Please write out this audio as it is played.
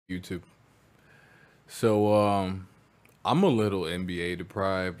YouTube. So I'm a little NBA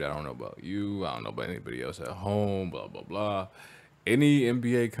deprived. I don't know about you. I don't know about anybody else at home. Blah blah blah. Any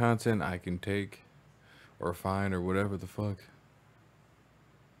NBA content I can take or find or whatever the fuck,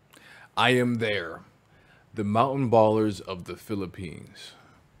 I am there. The mountain ballers of the Philippines.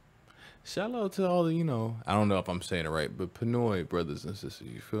 Shout out to all the, I don't know if I'm saying it right, but Pinoy brothers and sisters,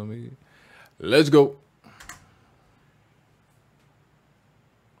 you feel me? Let's go.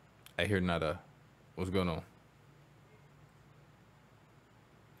 I hear nada. What's going on?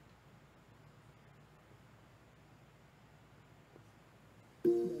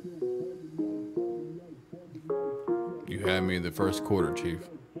 You had me in the first quarter, Chief.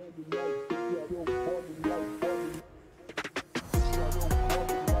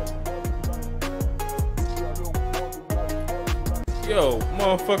 Yo,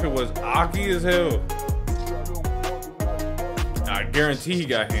 motherfucker was Aki as hell. I guarantee he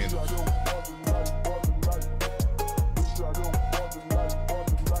got handles.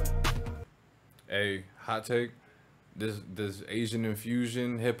 Hey, hot take. This Asian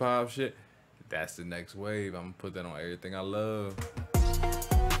infusion hip hop shit, that's the next wave. I'm gonna put that on everything I love.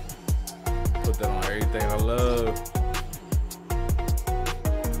 Put that on everything I love.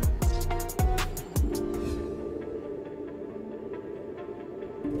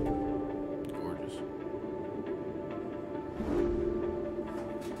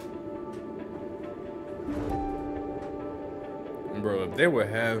 Bro, if they would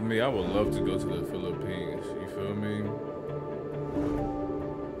have me, I would love to go to the Philippines. You feel me?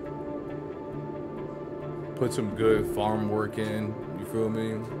 Put some good farm work in. You feel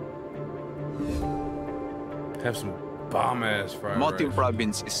me? Have some bomb-ass fried Motive rice.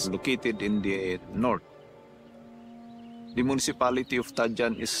 Province is located in the north. The municipality of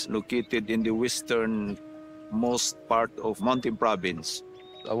Tadjan is located in the westernmost part of Mountain Province.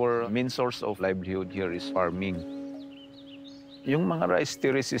 Our main source of livelihood here is farming. Yung mga rice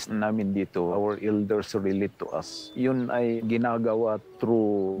terraces namin dito, our elders relate to us. Yun ay ginagawa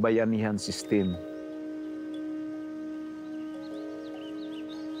through bayanihan system.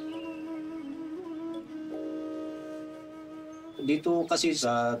 Dito kasi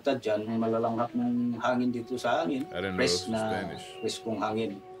sa Tadjan, malalanghap ng hangin dito sa hangin. Fresh na fresh kong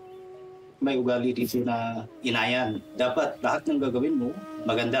hangin. May ugali dito na inayan. Dapat lahat ng gagawin mo,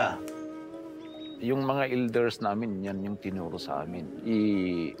 maganda. Yung mga elders namin, yan yung tinuro sa amin.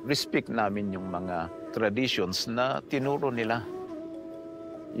 I-respect namin yung mga traditions na tinuro nila.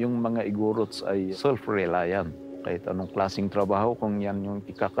 Yung mga igurots ay self-reliant. Kahit anong klaseng trabaho, kung yan yung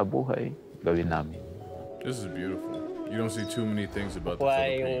ikakabuhay, gawin namin. This is beautiful. You don't see too many things about the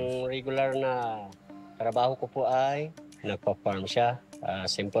Philippines. Philippines. Yung regular na trabaho ko po ay nagpa-farm siya.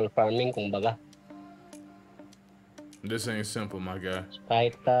 Simple farming, kumbaga. This ain't simple, my guy.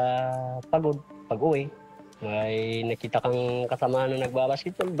 Kahit pagod, pag-uwi, may nakita kang kasama na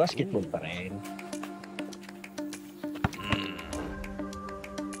basketball pa rin.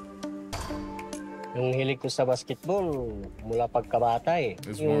 Yung hilig ko sa basketball, mula pagkabata eh.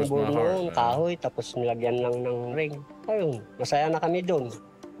 It's Yung warms my buo heart, noon, man. kahoy, tapos nilagyan lang ng ring. Ayun, masaya na kami doon.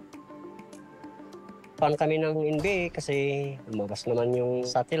 Fan kami ng NBA kasi lumabas naman yung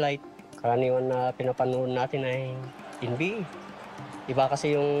satellite. Karaniwan na pinapanood natin ay NBA. Iba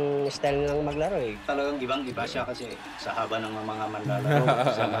kasi yung style ng maglaro eh. Talagang ibang-iba siya kasi sa haba ng mga manlalaro,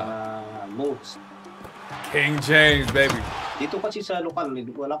 sa mga moves. King James, baby. Dito kasi sa lokal,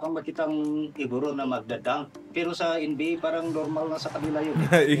 wala kang makitang iguro na magdadang. Pero sa NBA, parang normal na sa kanila yun.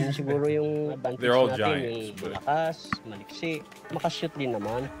 Yun siguro yung advantage They're all natin, giants, yung but- malakas, maliksi, makashoot din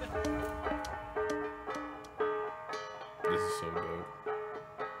naman. This is so dope.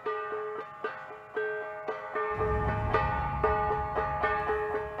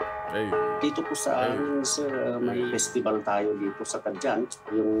 Hey. Dito po sa may festival tayo dito sa Tadjan.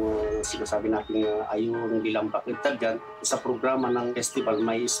 Yung sinasabi natin ayong dilambak ng Tadjan. Sa programa ng festival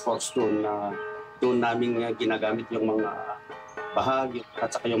may sports doon na doon namin ginagamit yung mga bahag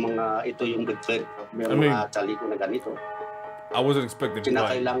at saka yung mga ito yung bed. May mga chaliko na ganito. I wasn't expecting to play.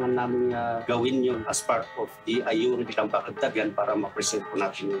 Kinakailangan namin gawin yun as part of the ayong dilambak ng Tadjan para ma-present po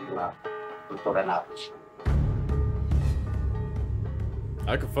natin yung mga kultura natin.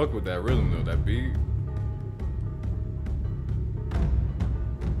 I could fuck with that rhythm though, that beat.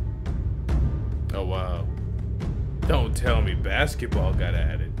 Oh wow. Don't tell me basketball got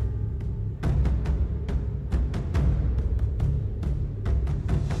added.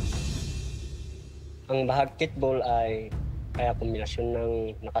 Ang basketball ay kaya kombinasyon ng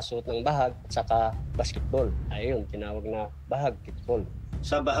nakasuot ng bahag at saka basketball. Ayun, tinawag na basketball.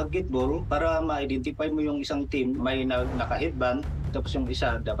 Sa basketball, para ma-identify mo yung isang team, may naka-headband, Tapos yung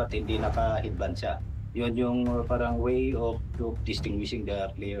isa, dapat hindi naka-headband siya. Yun yung parang way of distinguishing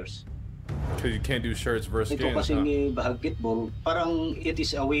the players. Because you can't do shirts versus Ito skins, kasi huh? basketball, parang it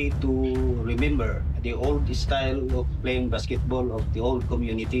is a way to remember the old style of playing basketball of the old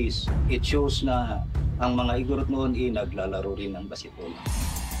communities. It shows na ang mga igorot noon naglalaro rin ng basketball.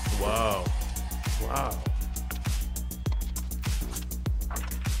 Wow. Wow.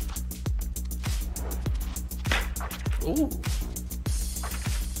 Ooh.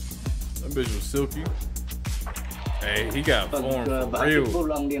 That bitch was silky. Hey, he got Pag form for basketball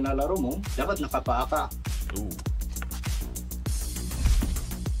real. ang nilalaro mo, dapat nakapaa ka. Ooh.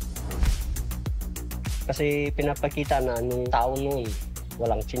 Kasi pinapakita na nung tao noon,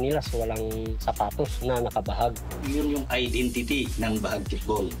 walang chinilas, walang sapatos na nakabahag. Yun yung identity ng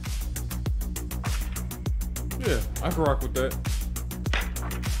basketball. Yeah, I can rock with that.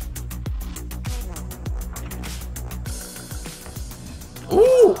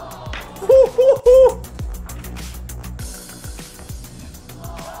 Ooh!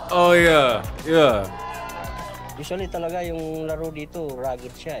 Oh yeah, yeah. Usually talaga yung laro dito,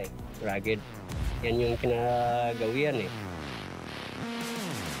 rugged siya eh. Rugged. Yan yung kinagawian eh.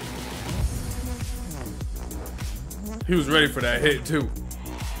 He was ready for that hit too.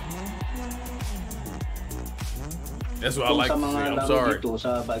 That's what I Kung like sa to mga see. I'm laro sorry. dito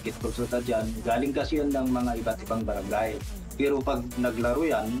sa basketball sa Tadyan, galing kasi yan ng mga iba't ibang barangay. Pero pag naglaro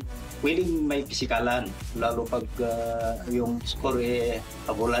yan, pwedeng may pisikalan. Lalo pag yung score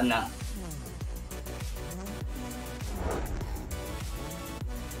pabulan na.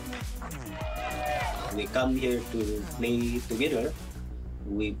 We come here to play together.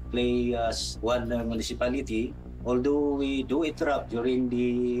 We play as one municipality. Although we do interrupt during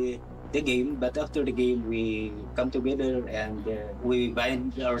the game, but after the game we come together and we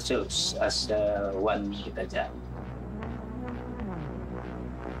bind ourselves as one Itajan.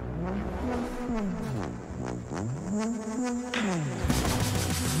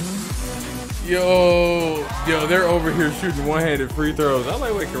 Yo, they're over here shooting one-handed free throws. I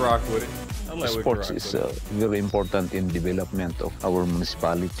like we can rock with it. I like we can rock Sports is with it. very important in development of our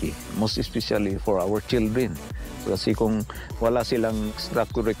municipality, most especially for our children. Kasi kung wala silang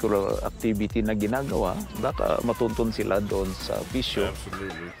extracurricular activity na ginagawa, baka matuntun sila doon sa bisyo.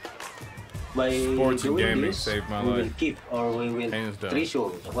 Absolutely. By Sports and doing gaming this, saved my we will life. keep or we will Hands down. treasure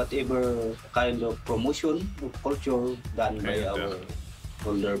whatever kind of promotion of culture done by Hands our down.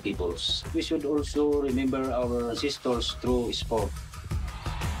 older peoples. We should also remember our ancestors through sport.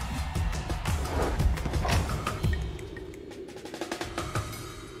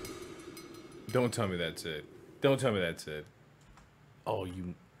 Don't tell me that's it. Don't tell me that's it. Oh,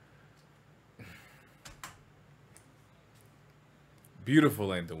 you.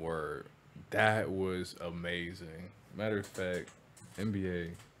 Beautiful ain't the word. That was amazing. Matter of fact,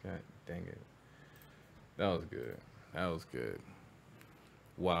 NBA. God dang it. That was good. That was good.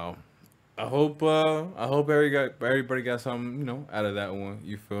 Wow. I hope everybody got something, out of that one.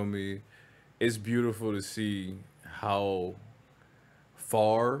 You feel me? It's beautiful to see how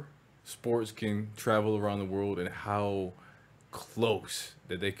far sports can travel around the world and how close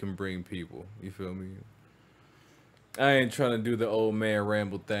that they can bring people. You feel me? I ain't trying to do the old man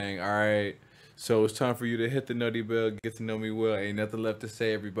ramble thing. All right. So it's time for you to hit the nutty bell, get to know me well. Ain't nothing left to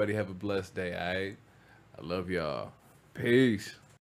say. Everybody have a blessed day. All right. I love y'all. Peace.